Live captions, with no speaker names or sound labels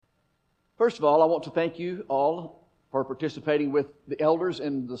First of all, I want to thank you all for participating with the elders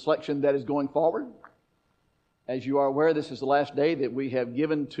in the selection that is going forward. As you are aware, this is the last day that we have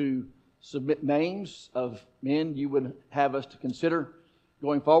given to submit names of men you would have us to consider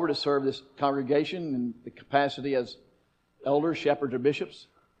going forward to serve this congregation in the capacity as elders, shepherds, or bishops.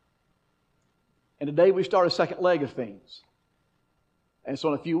 And today we start a second leg of things. And so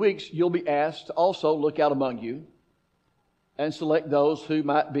in a few weeks, you'll be asked to also look out among you and select those who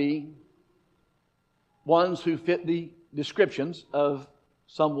might be ones who fit the descriptions of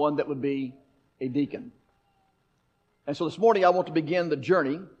someone that would be a deacon. And so this morning I want to begin the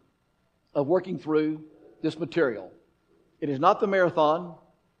journey of working through this material. It is not the marathon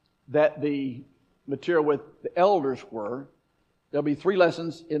that the material with the elders were. There'll be 3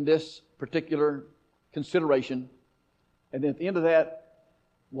 lessons in this particular consideration. And then at the end of that,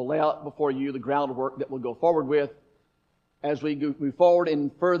 we'll lay out before you the groundwork that we'll go forward with as we move forward in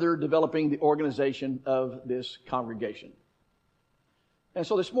further developing the organization of this congregation. And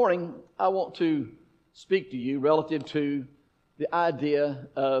so this morning, I want to speak to you relative to the idea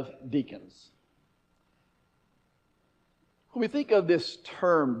of deacons. When we think of this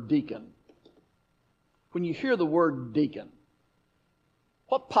term deacon, when you hear the word deacon,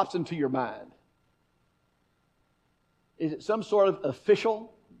 what pops into your mind? Is it some sort of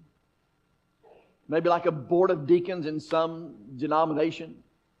official? Maybe like a board of deacons in some denomination?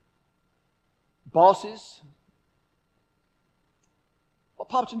 Bosses? What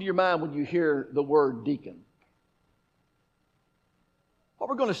pops into your mind when you hear the word deacon? What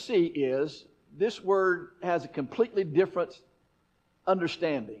we're going to see is this word has a completely different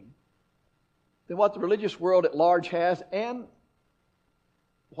understanding than what the religious world at large has and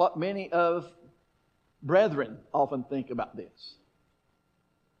what many of brethren often think about this.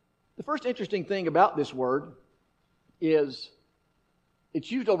 The first interesting thing about this word is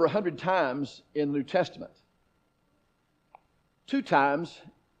it's used over 100 times in the New Testament. 2 times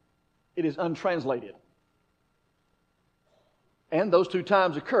it is untranslated. And those 2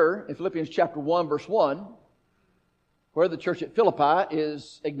 times occur in Philippians chapter 1, verse 1, where the church at Philippi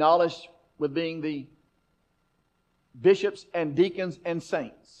is acknowledged with being the bishops and deacons and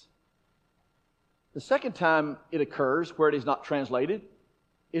saints. The second time it occurs where it is not translated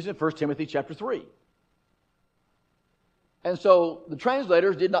is in 1 Timothy chapter 3. And so the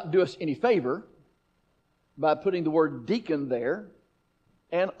translators did not do us any favor by putting the word deacon there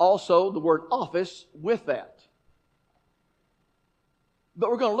and also the word office with that. But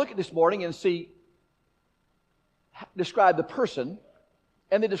we're going to look at this morning and describe the person,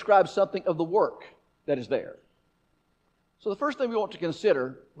 and then describe something of the work that is there. So the first thing we want to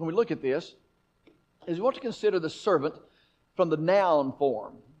consider when we look at this is we want to consider the servant from the noun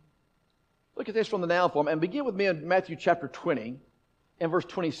form. Look at this from the noun form, and begin with me in Matthew chapter 20 and verse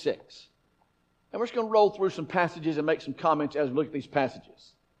 26. And we're just going to roll through some passages and make some comments as we look at these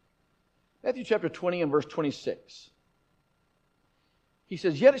passages. Matthew chapter 20 and verse 26. He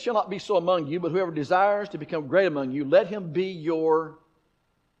says, "Yet it shall not be so among you, but whoever desires to become great among you, let him be your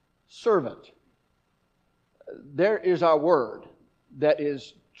servant." There is our word that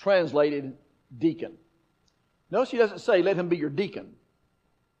is translated deacon. Notice he doesn't say, "Let him be your deacon."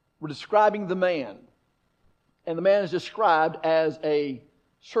 We're describing the man. And the man is described as a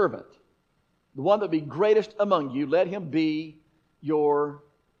servant. The one that be greatest among you, let him be your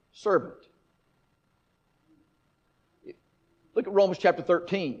servant. Look at Romans chapter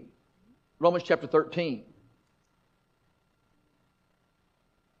 13. Romans chapter 13.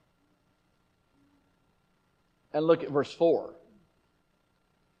 And look at verse 4.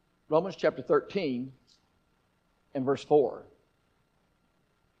 Romans chapter 13 and verse 4.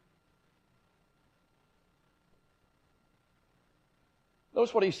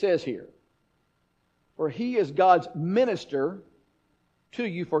 Notice what he says here. "For he is God's minister to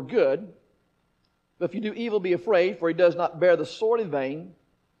you for good. But if you do evil, be afraid, for he does not bear the sword in vain.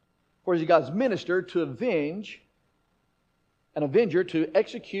 For he is God's minister to avenge, an avenger to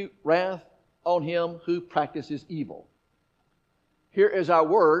execute wrath on him who practices evil." Here is our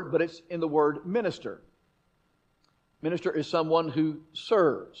word, but it's in the word minister. Minister is someone who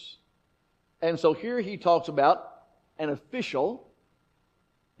serves. And so here he talks about an official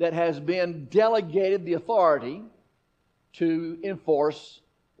that has been delegated the authority to enforce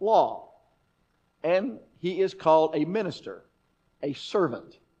law. And he is called a minister, a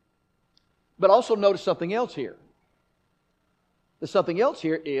servant. But also notice something else here. The something else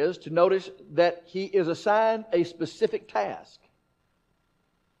here is to notice that he is assigned a specific task.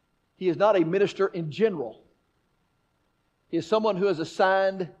 He is not a minister in general. He is someone who is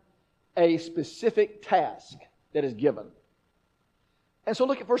assigned a specific task that is given. And so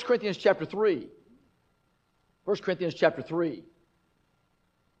look at 1 Corinthians chapter 3. 1 Corinthians chapter 3.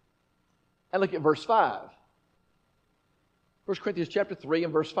 And look at verse 5. 1 Corinthians chapter 3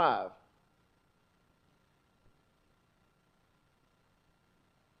 and verse 5.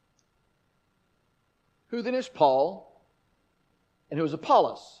 Who then is Paul, and who is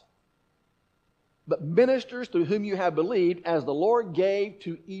Apollos? But ministers through whom you have believed, as the Lord gave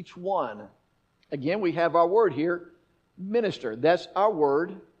to each one. Again, we have our word here, minister. That's our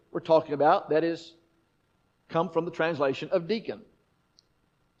word we're talking about. That is come from the translation of deacon.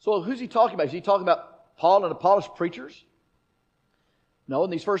 So who's he talking about? Is he talking about Paul and Apollos preachers? No,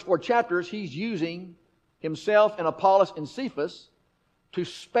 in these first 4 chapters, he's using himself and Apollos and Cephas to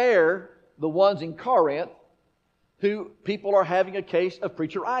spare the ones in Corinth who people are having a case of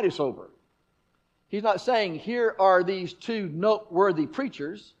preacheritis over. He's not saying here are these 2 noteworthy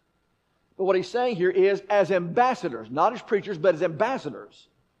preachers, but what he's saying here is as ambassadors, not as preachers, but as ambassadors.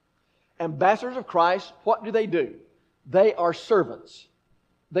 Ambassadors of Christ, what do? They are servants.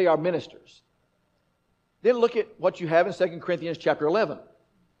 They are ministers. Then look at what you have in 2 Corinthians chapter 11.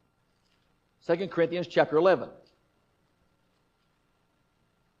 2 Corinthians chapter 11.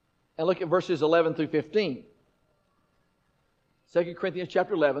 And look at verses 11 through 15. 2 Corinthians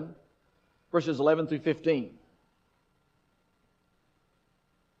chapter 11, verses 11 through 15.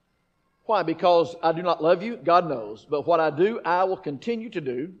 Why? Because I do not love you, God knows. But what I do, I will continue to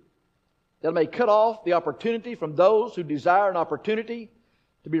do, that I may cut off the opportunity from those who desire an opportunity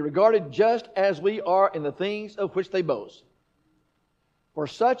to be regarded just as we are in the things of which they boast. For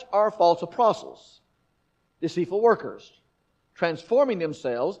such are false apostles, deceitful workers, transforming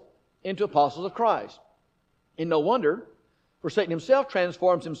themselves into apostles of Christ. And no wonder, for Satan himself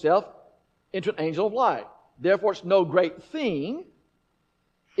transforms himself into an angel of light. Therefore, it's no great thing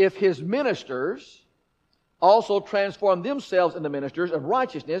if his ministers also transform themselves into ministers of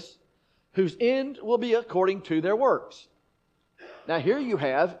righteousness, whose end will be according to their works. Now here you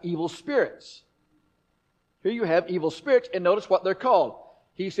have evil spirits. Here you have evil spirits, and notice what they're called.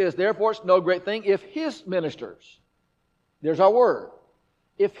 He says, therefore, it's no great thing if his ministers, there's our word,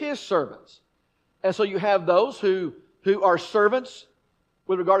 if his servants. And so you have those who are servants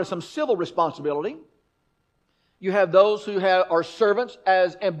with regard to some civil responsibility. You have those who are servants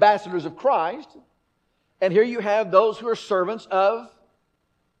as ambassadors of Christ. And here you have those who are servants of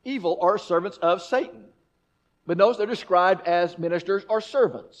evil or servants of Satan. But notice they're described as ministers or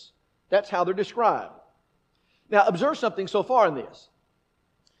servants. That's how they're described. Now observe something so far in this.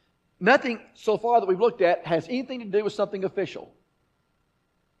 Nothing so far that we've looked at has anything to do with something official.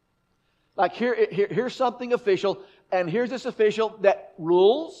 Like here's something official, and here's this official that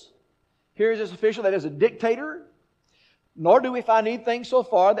rules. Here's this official that is a dictator. Nor do we find anything so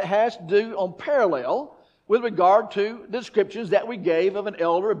far that has to do on parallel with regard to the descriptions that we gave of an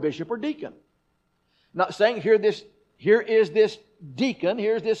elder, a bishop, or deacon. Not saying here is this deacon,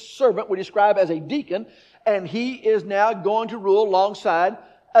 here's this servant we describe as a deacon, and he is now going to rule alongside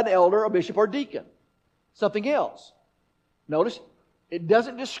an elder, a bishop, or deacon. Something else. Notice, it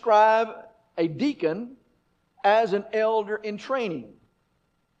doesn't describe a deacon as an elder in training.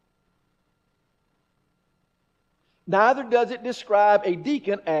 Neither does it describe a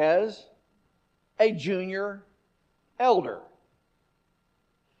deacon as a junior elder.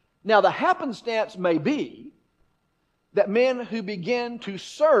 Now, the happenstance may be that men who begin to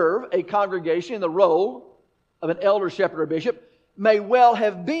serve a congregation in the role of an elder, shepherd, or bishop may well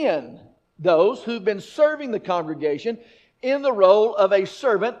have been those who've been serving the congregation in the role of a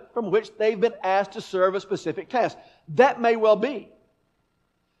servant from which they've been asked to serve a specific task. That may well be.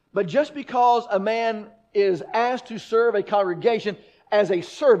 But just because a man is asked to serve a congregation as a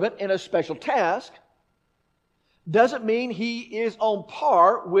servant in a special task doesn't mean he is on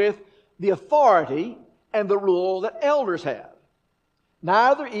par with the authority and the rule that elders have.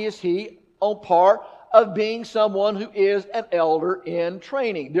 Neither is he on par of being someone who is an elder in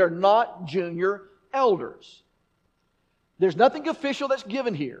training. They're not junior elders. There's nothing official that's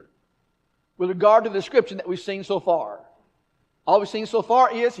given here with regard to the description that we've seen so far. All we've seen so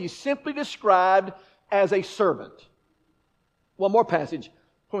far is he's simply described as a servant. One more passage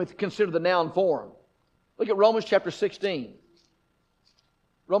when we consider the noun form. Look at Romans chapter 16.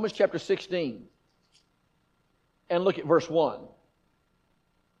 Romans chapter 16. And look at verse 1.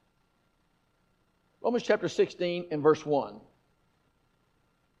 Romans chapter 16 and verse 1.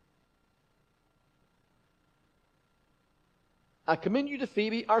 I commend you to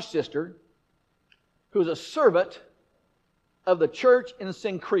Phoebe, our sister, who is a servant of the church in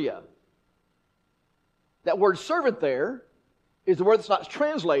Cenchrea. That word servant there is the word that's not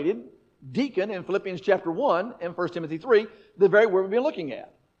translated deacon in Philippians chapter 1 and 1 Timothy 3, the very word we've been looking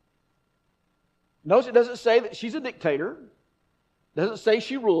at. Notice it doesn't say that she's a dictator. It doesn't say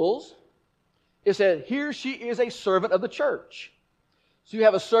she rules. It said here she is a servant of the church. So you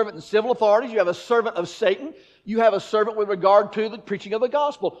have a servant in civil authorities. You have a servant of Satan. You have a servant with regard to the preaching of the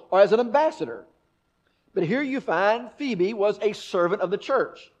gospel or as an ambassador. But here you find Phoebe was a servant of the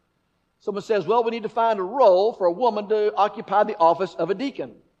church. Someone says, well, we need to find a role for a woman to occupy the office of a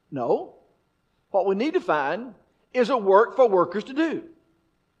deacon. No. What we need to find is a work for workers to do.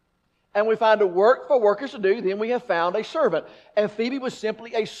 And we find a work for workers to do, then we have found a servant. And Phoebe was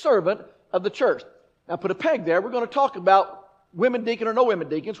simply a servant of the church. Now put a peg there. We're going to talk about women deacon or no women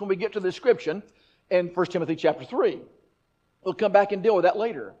deacons when we get to the description in 1 Timothy chapter 3. We'll come back and deal with that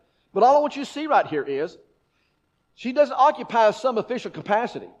later. But all I want you to see right here is she doesn't occupy some official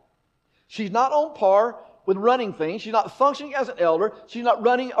capacity. She's not on par with running things. She's not functioning as an elder. She's not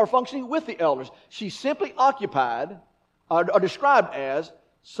running or functioning with the elders. She's simply occupied or described as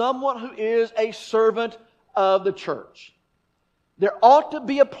someone who is a servant of the church. There ought to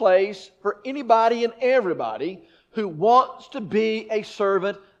be a place for anybody and everybody who wants to be a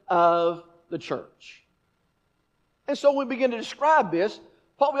servant of the church. And so when we begin to describe this,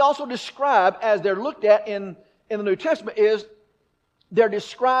 what we also describe as they're looked at in the New Testament is they're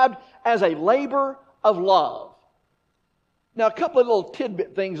described as a labor of love. Now, a couple of little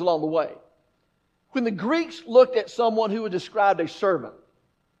tidbit things along the way. When the Greeks looked at someone who was described a servant,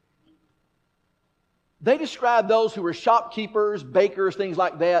 they described those who were shopkeepers, bakers, things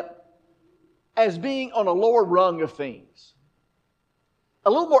like that, as being on a lower rung of things. A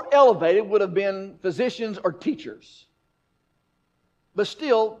little more elevated would have been physicians or teachers. But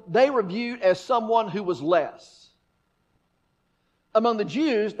still, they were viewed as someone who was less. Among the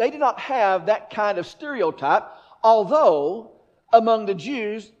Jews, they did not have that kind of stereotype, although among the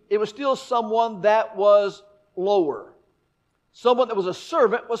Jews, it was still someone that was lower. Someone that was a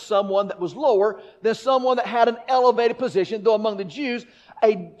servant was someone that was lower than someone that had an elevated position, though among the Jews,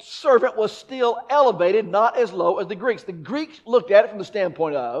 a servant was still elevated, not as low as the Greeks. The Greeks looked at it from the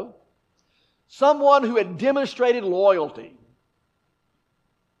standpoint of someone who had demonstrated loyalty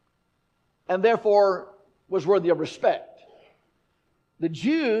and therefore was worthy of respect. The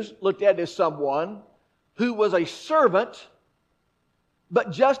Jews looked at it as someone who was a servant,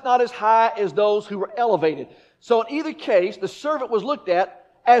 but just not as high as those who were elevated. So in either case, the servant was looked at,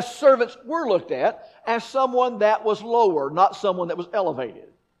 as servants were looked at, as someone that was lower, not someone that was elevated.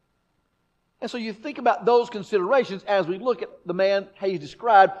 And so you think about those considerations as we look at the man, how he's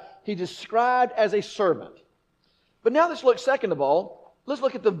described. He's described as a servant. But now let's look, second of all, let's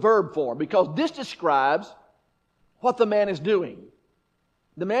look at the verb form, because this describes what the man is doing.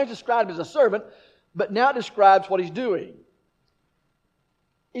 The man is described as a servant, but now it describes what he's doing.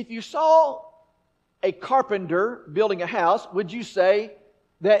 If you saw a carpenter building a house, would you say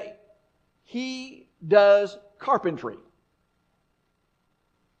that he does carpentry?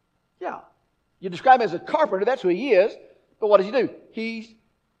 Yeah. You describe him as a carpenter, that's who he is, but what does he do? He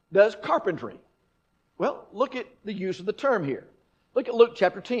does carpentry. Well, look at the use of the term here. Look at Luke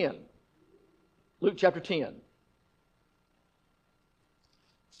chapter 10. Luke chapter 10.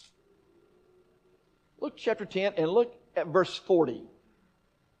 Luke chapter 10 and look at verse 40.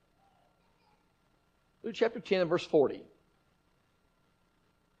 Luke chapter 10 and verse 40.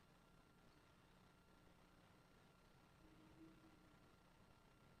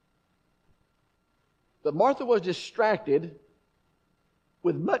 But Martha was distracted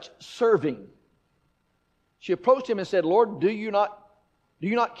with much serving. She approached him and said, Lord, do you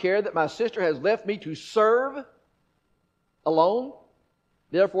not care that my sister has left me to serve alone?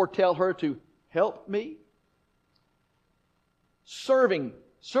 Therefore tell her to help me. Serving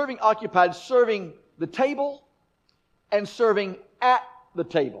occupied serving the table and serving at the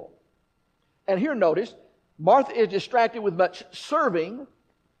table. And here notice, Martha is distracted with much serving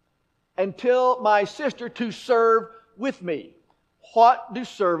until my sister to serve with me. What do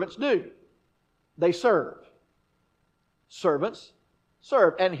servants do? They serve. Servants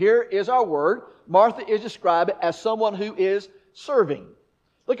serve. And here is our word. Martha is described as someone who is serving.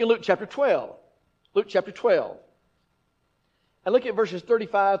 Look at Luke chapter 12. Luke chapter 12. And look at verses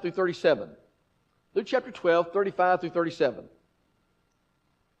 35 through 37. Luke chapter 12, 35 through 37.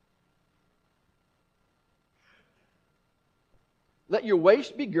 Let your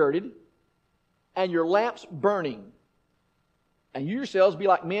waist be girded and your lamps burning. And you yourselves be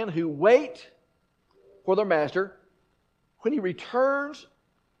like men who wait for their master when he returns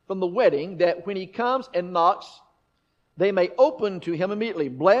from the wedding, that when he comes and knocks, they may open to him immediately.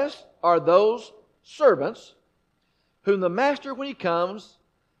 Blessed are those servants whom the master, when he comes,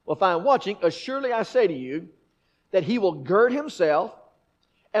 Well, if I am watching, assuredly I say to you that he will gird himself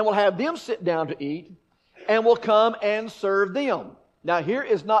and will have them sit down to eat and will come and serve them. Now, here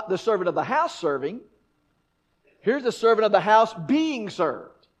is not the servant of the house serving. Here's the servant of the house being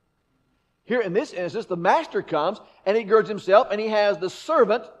served. Here in this instance, the master comes and he girds himself and he has the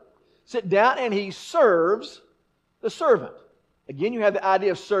servant sit down and he serves the servant. Again, you have the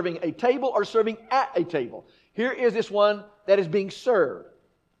idea of serving a table or serving at a table. Here is this one that is being served.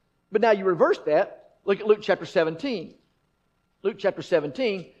 But now you reverse that. Look at Luke chapter 17. Luke chapter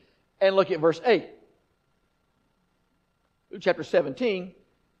 17 and look at verse 8. Luke chapter 17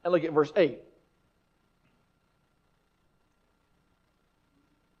 and look at verse 8.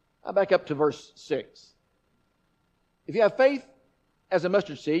 I'll back up to verse 6. If you have faith as a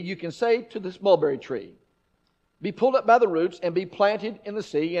mustard seed, you can say to this mulberry tree, be pulled up by the roots and be planted in the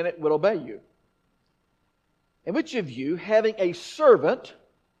sea, and it will obey you. And which of you, having a servant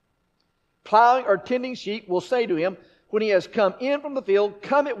plowing or tending sheep, will say to him, when he has come in from the field,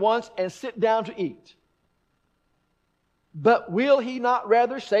 come at once and sit down to eat? But will he not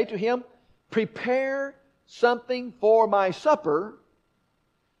rather say to him, prepare something for my supper,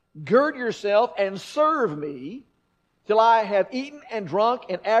 gird yourself and serve me till I have eaten and drunk,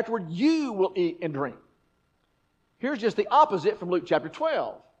 and afterward you will eat and drink? Here's just the opposite from Luke chapter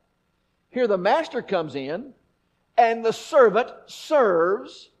 12. Here the master comes in and the servant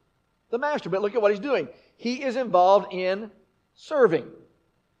serves the master. But look at what he's doing. He is involved in serving.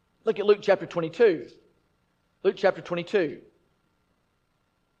 Look at Luke chapter 22. Luke chapter 22.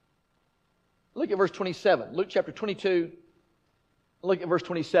 Look at verse 27. Luke chapter 22. Look at verse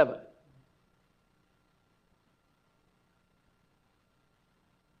 27.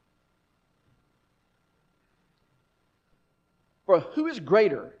 For who is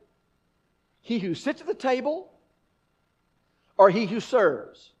greater, he who sits at the table or he who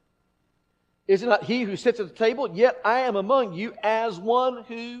serves? Is it not he who sits at the table? Yet I am among you as one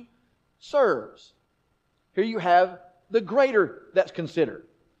who serves. Here you have the greater that's considered.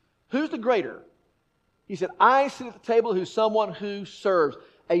 Who's the greater? He said, I sit at the table who's someone who serves.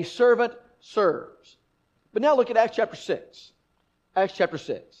 A servant serves. But now look at Acts chapter 6. Acts chapter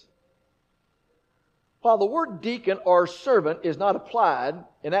 6. While the word deacon or servant is not applied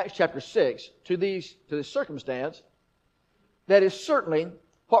in Acts chapter 6 to this circumstance, that is certainly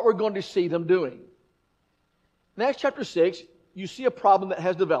what we're going to see them doing. In Acts chapter 6, you see a problem that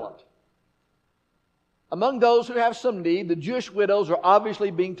has developed. Among those who have some need, the Jewish widows are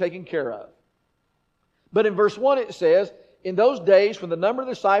obviously being taken care of. But in verse 1 it says, in those days when the number of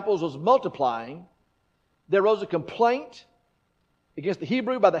the disciples was multiplying, there arose a complaint against the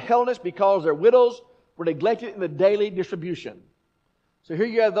Hebrew by the Hellenists because their widows were neglected in the daily distribution. So here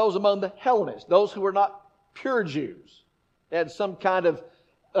you have those among the Hellenists, those who were not pure Jews. They had some kind of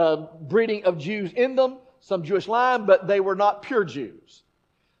breeding of Jews in them, some Jewish line, but they were not pure Jews.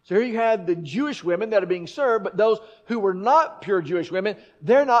 So here you have the Jewish women that are being served, but those who were not pure Jewish women,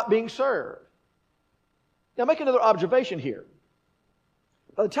 they're not being served. Now make another observation here.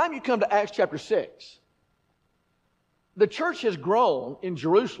 By the time you come to Acts chapter 6, the church has grown in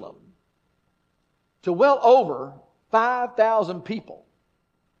Jerusalem to well over 5,000 people,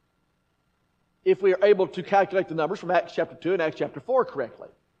 if we are able to calculate the numbers from Acts chapter 2 and Acts chapter 4 correctly.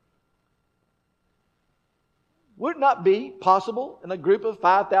 Would it not be possible in a group of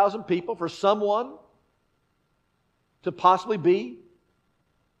 5,000 people for someone to possibly be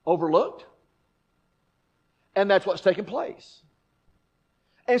overlooked? And that's what's taken place.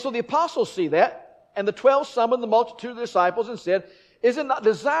 And so the apostles see that, and the 12 summoned the multitude of the disciples and said, is it not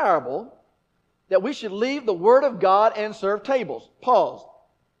desirable that we should leave the word of God and serve tables? Pause.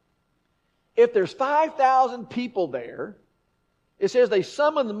 If there's 5,000 people there, it says they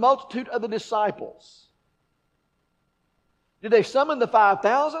summoned the multitude of the disciples. Did they summon the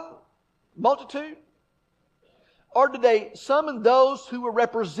 5,000 multitude? Or did they summon those who were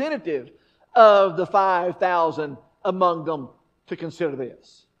representative of the 5,000 among them to consider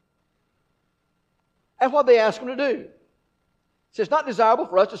this? That's what they asked them to do. It says, it's not desirable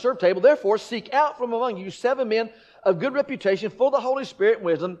for us to serve table. Therefore, seek out from among you 7 men of good reputation, full of the Holy Spirit and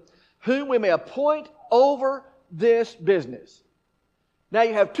wisdom, whom we may appoint over this business. Now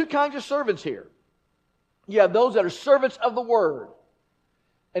you have two kinds of servants here. You have those that are servants of the word.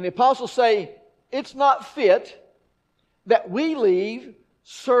 And the apostles say, it's not fit that we leave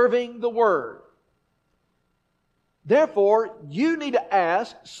serving the word. Therefore, you need to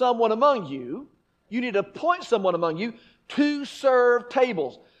ask someone among you, you need to appoint someone among you to serve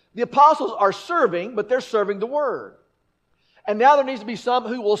tables. The apostles are serving, but they're serving the word. And now there needs to be some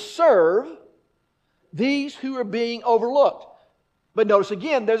who will serve these who are being overlooked. But notice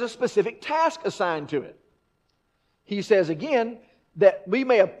again, there's a specific task assigned to it. He says again that we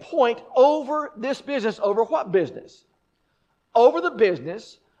may appoint over this business. Over what business? Over the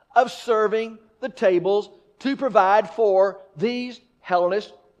business of serving the tables to provide for these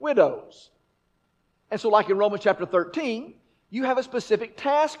Hellenist widows. And so like in Romans chapter 13, you have a specific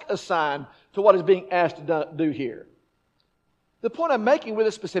task assigned to what is being asked to do here. The point I'm making with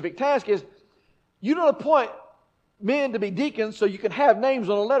a specific task is you don't appoint men to be deacons so you can have names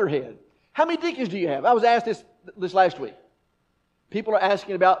on a letterhead. How many deacons do you have? I was asked this last week. People are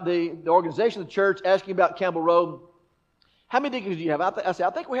asking about the organization of the church, asking about Campbell Road. How many deacons do you have? I said,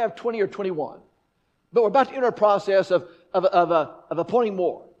 I think we have 20 or 21. But we're about to enter a process of appointing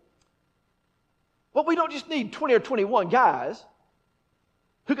more. But we don't just need 20 or 21 guys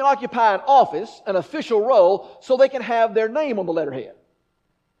who can occupy an office, an official role, so they can have their name on the letterhead.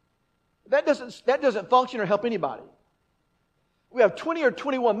 That doesn't function or help anybody. We have 20 or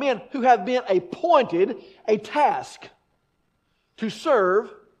 21 men who have been appointed a task to serve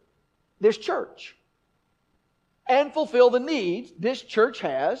this church and fulfill the needs this church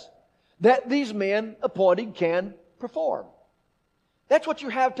has that these men appointed can perform. That's what you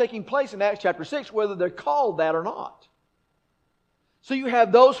have taking place in Acts chapter 6, whether they're called that or not. So you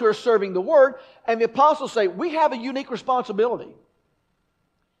have those who are serving the Word, and the apostles say, we have a unique responsibility.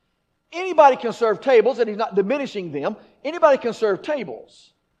 Anybody can serve tables, and he's not diminishing them. Anybody can serve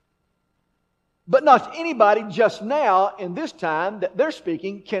tables. But not anybody just now, in this time that they're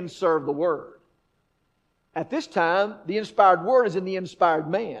speaking, can serve the Word. At this time, the inspired Word is in the inspired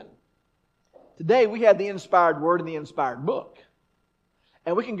man. Today, we have the inspired Word in the inspired book.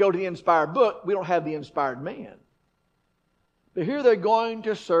 And we can go to the inspired book, we don't have the inspired man. But here they're going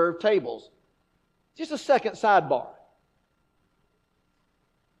to serve tables. Just a second sidebar.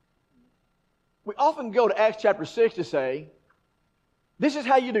 We often go to Acts chapter 6 to say, this is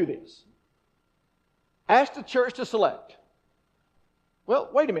how you do this. Ask the church to select. Well,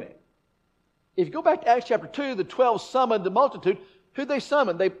 wait a minute. If you go back to Acts chapter 2, the 12 summoned the multitude. Who'd they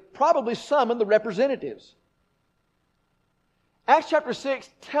summon? They probably summoned the representatives. Acts chapter 6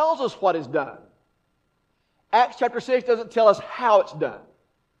 tells us what is done. Acts chapter 6 doesn't tell us how it's done.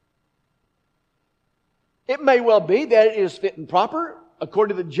 It may well be that it is fit and proper,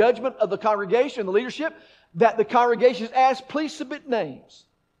 according to the judgment of the congregation, the leadership, that the congregation is asked, please submit names.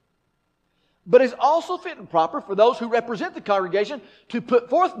 But it's also fit and proper for those who represent the congregation to put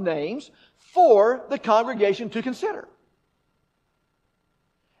forth names for the congregation to consider.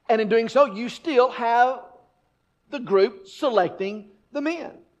 And in doing so, you still have the group selecting the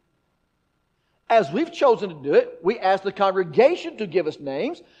men. As we've chosen to do it, we ask the congregation to give us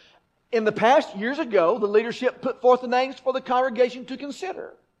names. In the past, years ago, the leadership put forth the names for the congregation to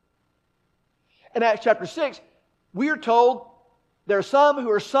consider. In Acts chapter 6, we are told there are some who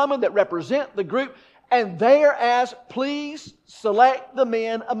are summoned that represent the group, and they are asked, please select the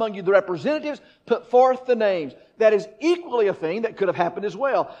men among you. The representatives put forth the names. That is equally a thing that could have happened as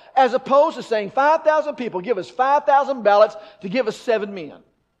well. As opposed to saying 5,000 people, give us 5,000 ballots to give us 7 men.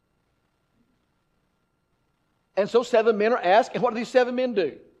 And so 7 men are asked, and what do these 7 men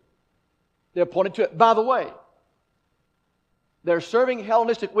do? They're appointed to it. By the way, they're serving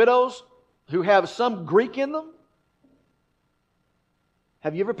Hellenistic widows who have some Greek in them.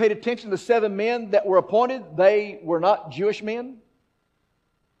 Have you ever paid attention to the 7 men that were appointed? They were not Jewish men.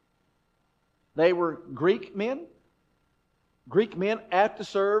 They were Greek men. Greek men apt to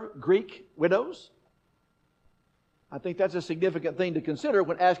serve Greek widows. I think that's a significant thing to consider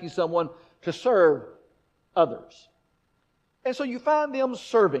when asking someone to serve others. And so you find them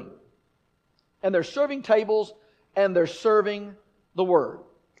serving. And they're serving tables and they're serving the Word.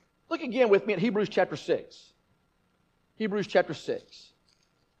 Look again with me at Hebrews chapter 6. Hebrews chapter 6.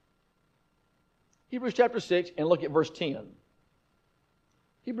 Hebrews chapter 6 and look at verse 10.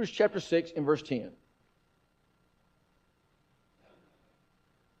 Hebrews chapter 6 and verse 10.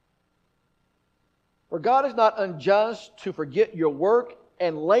 For God is not unjust to forget your work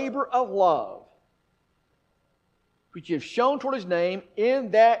and labor of love, which you have shown toward His name,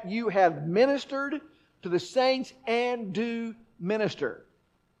 in that you have ministered to the saints and do minister.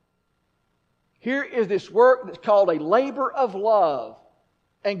 Here is this work that's called a labor of love.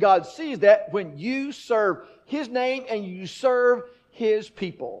 And God sees that when you serve His name and you serve His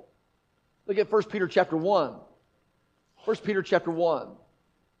people. Look at 1 Peter chapter 1. 1 Peter chapter 1.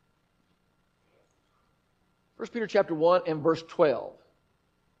 1 Peter chapter 1 and verse 12.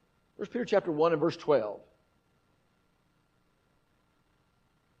 1 Peter chapter 1 and verse 12.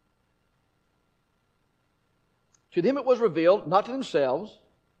 To them it was revealed, not to themselves,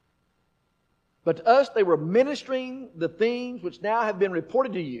 But to us they were ministering the things which now have been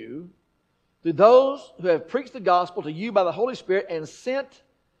reported to you through those who have preached the gospel to you by the Holy Spirit and sent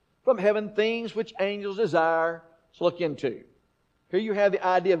from heaven things which angels desire to look into. Here you have the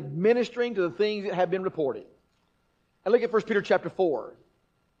idea of ministering to the things that have been reported. And look at 1 Peter chapter 4.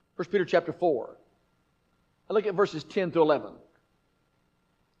 1 Peter chapter 4. And look at verses 10 through 11.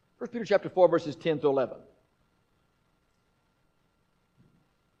 1 Peter chapter 4, verses 10 through 11.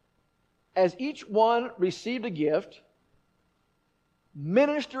 As each one received a gift,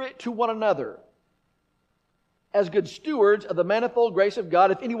 minister it to one another as good stewards of the manifold grace of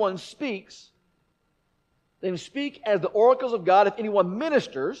God. If anyone speaks, let him speak as the oracles of God. If anyone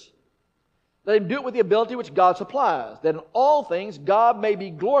ministers, let him do it with the ability which God supplies, that in all things God may be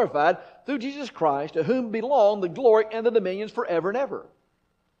glorified through Jesus Christ, to whom belong the glory and the dominions forever and ever.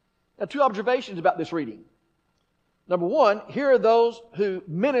 Now, two observations about this reading. Number one, here are those who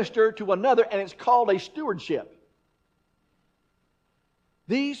minister to one another, and it's called a stewardship.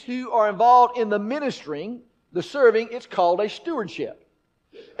 These who are involved in the ministering, the serving, it's called a stewardship.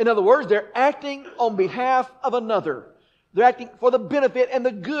 In other words, they're acting on behalf of another. They're acting for the benefit and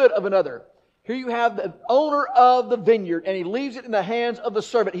the good of another. Here you have the owner of the vineyard, and he leaves it in the hands of the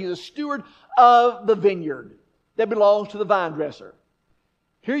servant. He's a steward of the vineyard that belongs to the vine dresser.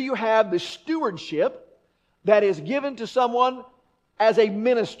 Here you have the stewardship that is given to someone as a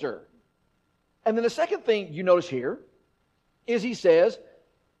minister. And then the second thing you notice here is he says,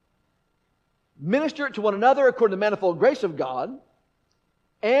 minister to one another according to the manifold grace of God,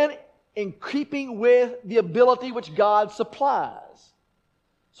 and in keeping with the ability which God supplies.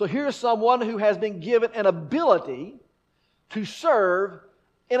 So here's someone who has been given an ability to serve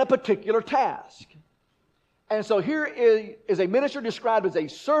in a particular task. And so here is a minister described as a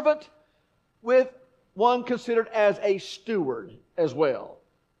servant, with one considered as a steward as well.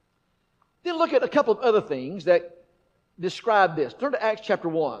 Then look at a couple of other things that describe this. Turn to Acts chapter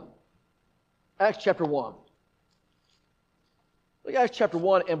 1. Acts chapter 1. Look at Acts chapter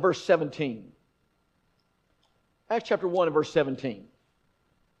 1 and verse 17. Acts chapter 1 and verse 17.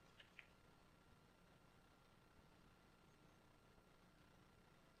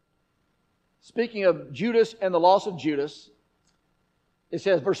 Speaking of Judas and the loss of Judas, it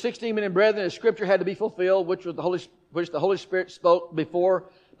says, verse 16, men and brethren, the scripture had to be fulfilled, which the Holy Spirit spoke before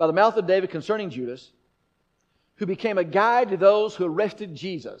by the mouth of David concerning Judas, who became a guide to those who arrested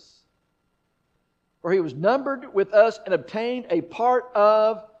Jesus. For he was numbered with us and obtained a part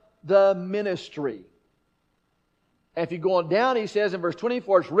of the ministry. And if you go on down, he says in verse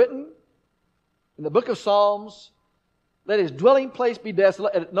 24, it's written in the book of Psalms, let his dwelling place be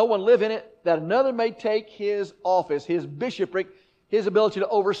desolate, and no one live in it, that another may take his office, his bishopric, his ability to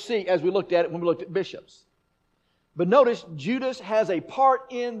oversee, as we looked at it when we looked at bishops. But notice, Judas has a part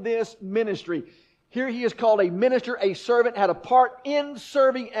in this ministry. Here he is called a minister, a servant, had a part in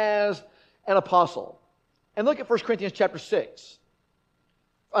serving as an apostle. And look at 1 Corinthians chapter 6.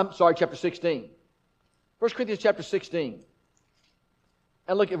 Chapter 16. 1 Corinthians chapter 16.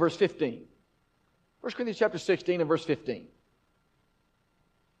 And look at verse 15. 1 Corinthians chapter 16 and verse 15.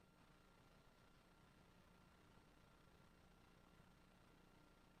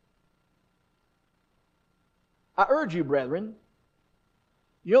 I urge you, brethren,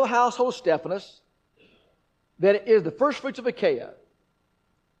 you know the household of Stephanas, that it is the first fruits of Achaia,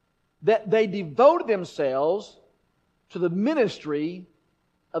 that they devoted themselves to the ministry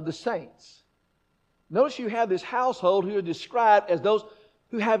of the saints. Notice you have this household who are described as those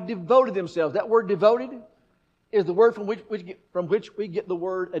who have devoted themselves. That word devoted is the word from which we get the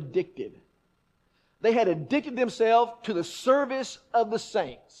word addicted. They had addicted themselves to the service of the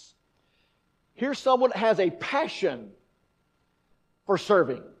saints. Here's someone that has a passion for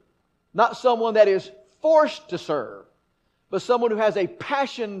serving. Not someone that is forced to serve, but someone who has a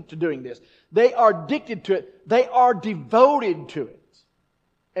passion to doing this. They are addicted to it. They are devoted to it.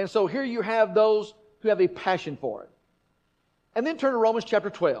 And so here you have those who have a passion for it. And then turn to Romans chapter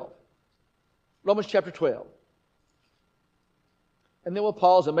 12. Romans chapter 12. And then we'll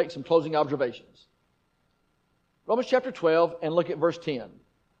pause and make some closing observations. Romans chapter 12 and look at verse 10.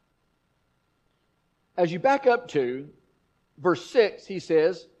 As you back up to verse 6, he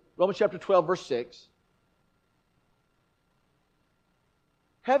says, Romans chapter 12, verse 6,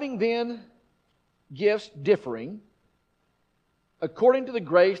 having then gifts differing, according to the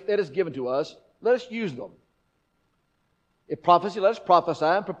grace that is given to us, let us use them. If prophecy, let us prophesy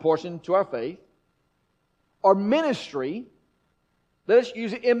in proportion to our faith. Or ministry, let us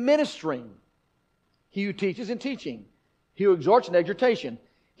use it in ministering. He who teaches in teaching. He who exhorts in exhortation.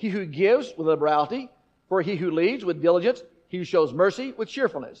 He who gives with liberality. For he who leads with diligence. He who shows mercy with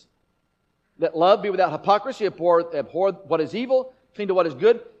cheerfulness. Let love be without hypocrisy. Abhor what is evil. Cling to what is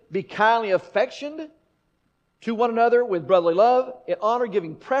good. Be kindly affectioned to one another with brotherly love. In honor,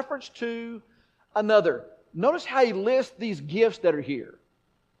 giving preference to another. Notice how he lists these gifts that are here.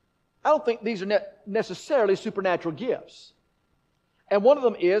 I don't think these are necessarily supernatural gifts. And one of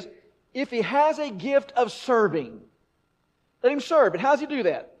them is, if he has a gift of serving, let him serve. And how does he do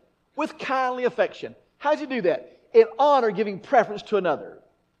that? With kindly affection. How does he do that? In honor, giving preference to another.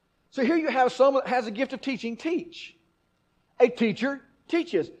 So here you have someone that has a gift of teaching, teach. A teacher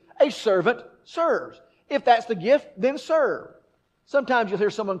teaches. A servant serves. If that's the gift, then serve. Sometimes you'll hear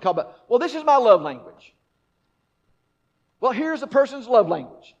someone call about, well, this is my love language. Well, here's a person's love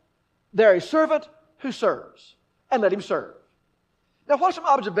language. They're a servant who serves. And let him serve. Now, what are some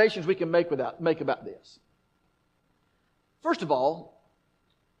observations we can make about this? First of all,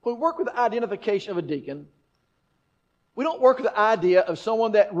 when we work with the identification of a deacon, we don't work with the idea of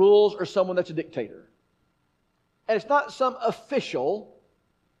someone that rules or someone that's a dictator. And it's not some official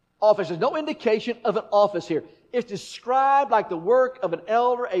office. There's no indication of an office here. It's described like the work of an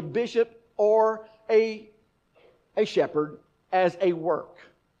elder, a bishop, or a shepherd as a work.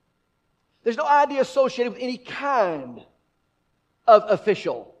 There's no idea associated with any kind of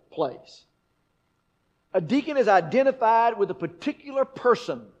official place. A deacon is identified with a particular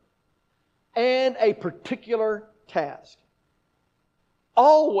person and a particular task.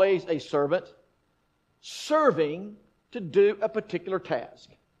 Always a servant serving to do a particular task.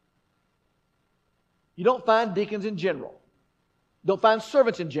 You don't find deacons in general. You don't find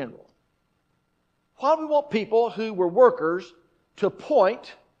servants in general. Why do we want people who were workers to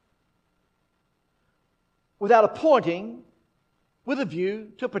appoint without appointing with a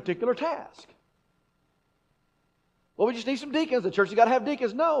view to a particular task? Well, we just need some deacons. The church has got to have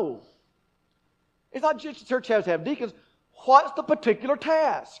deacons. No. It's not just the church has to have deacons. What's the particular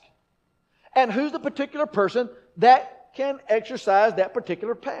task? And who's the particular person that can exercise that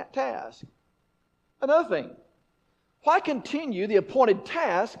particular task? Another thing. Why continue the appointed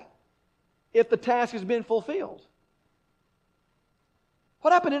task if the task has been fulfilled?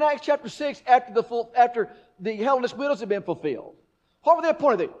 What happened in Acts chapter 6 after the Hellenist widows had been fulfilled? What were they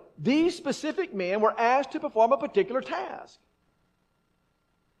appointed to? These specific men were asked to perform a particular task.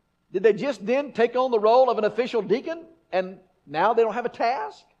 Did they just then take on the role of an official deacon and now they don't have a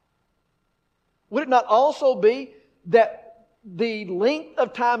task? Would it not also be that the length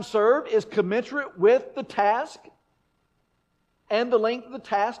of time served is commensurate with the task and the length of the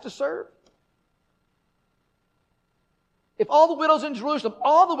task to serve? If all the widows in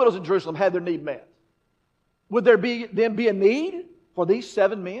Jerusalem had their need met, would there then be a need for these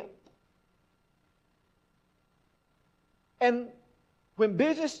 7 men? And when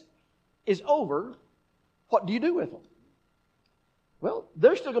business is over, what do you do with them? Well,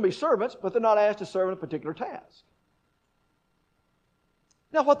 they're still going to be servants, but they're not asked to serve in a particular task.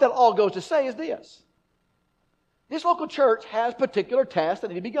 Now, what that all goes to say is this. This local church has particular tasks that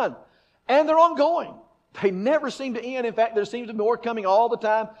need to be done, and they're ongoing. They never seem to end. In fact, there seems to be more coming all the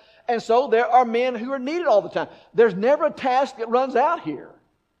time. And so there are men who are needed all the time. There's never a task that runs out here.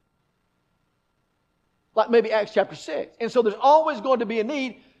 Like maybe Acts chapter 6. And so there's always going to be a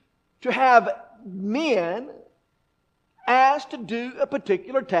need to have men asked to do a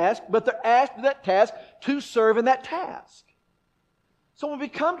particular task, but they're asked to that task to serve in that task. So when we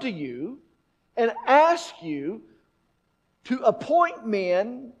come to you and ask you to appoint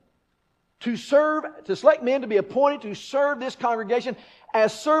men to serve, to select men to be appointed to serve this congregation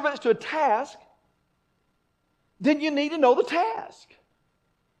as servants to a task, then you need to know the task.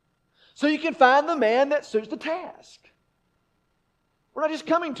 So you can find the man that suits the task. We're not just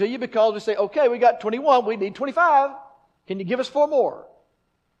coming to you because we say, okay, we got 21, we need 25. Can you give us 4 more?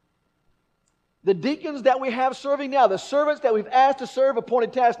 The deacons that we have serving now, the servants that we've asked to serve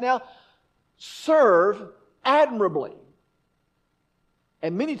appointed tasks now, serve admirably.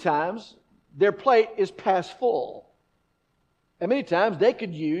 And many times, their plate is past full. And many times they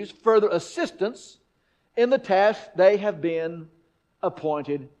could use further assistance in the task they have been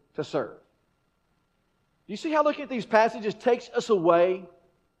appointed to serve. Do you see how looking at these passages takes us away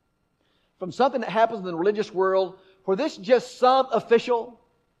from something that happens in the religious world where this is just some official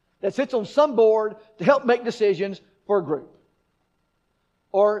that sits on some board to help make decisions for a group?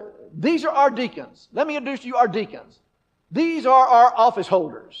 Or these are our deacons. Let me introduce to you our deacons. These are our office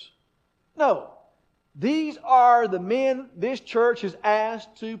holders. No. These are the men this church has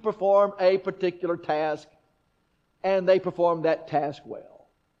asked to perform a particular task, and they perform that task well.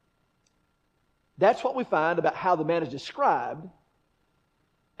 That's what we find about how the man is described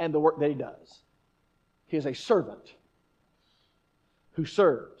and the work that he does. He is a servant who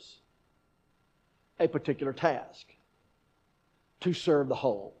serves. a particular task to serve the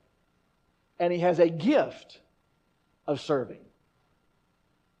whole. And he has a gift of serving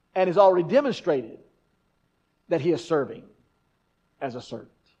and has already demonstrated that he is serving as a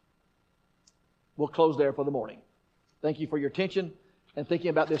servant. We'll close there for the morning. Thank you for your attention and thinking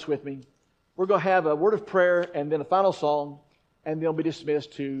about this with me. We're going to have a word of prayer and then a final song, and then we'll be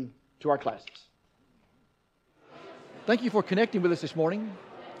dismissed to our classes. Thank you for connecting with us this morning.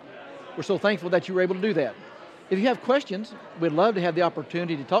 We're so thankful that you were able to do that. If you have questions, we'd love to have the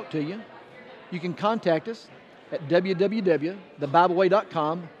opportunity to talk to you. You can contact us at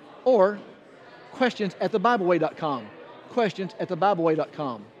www.thebibleway.com or questions@thebibleway.com.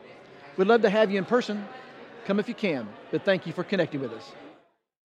 Questions@thebibleway.com. We'd love to have you in person. Come if you can, but thank you for connecting with us.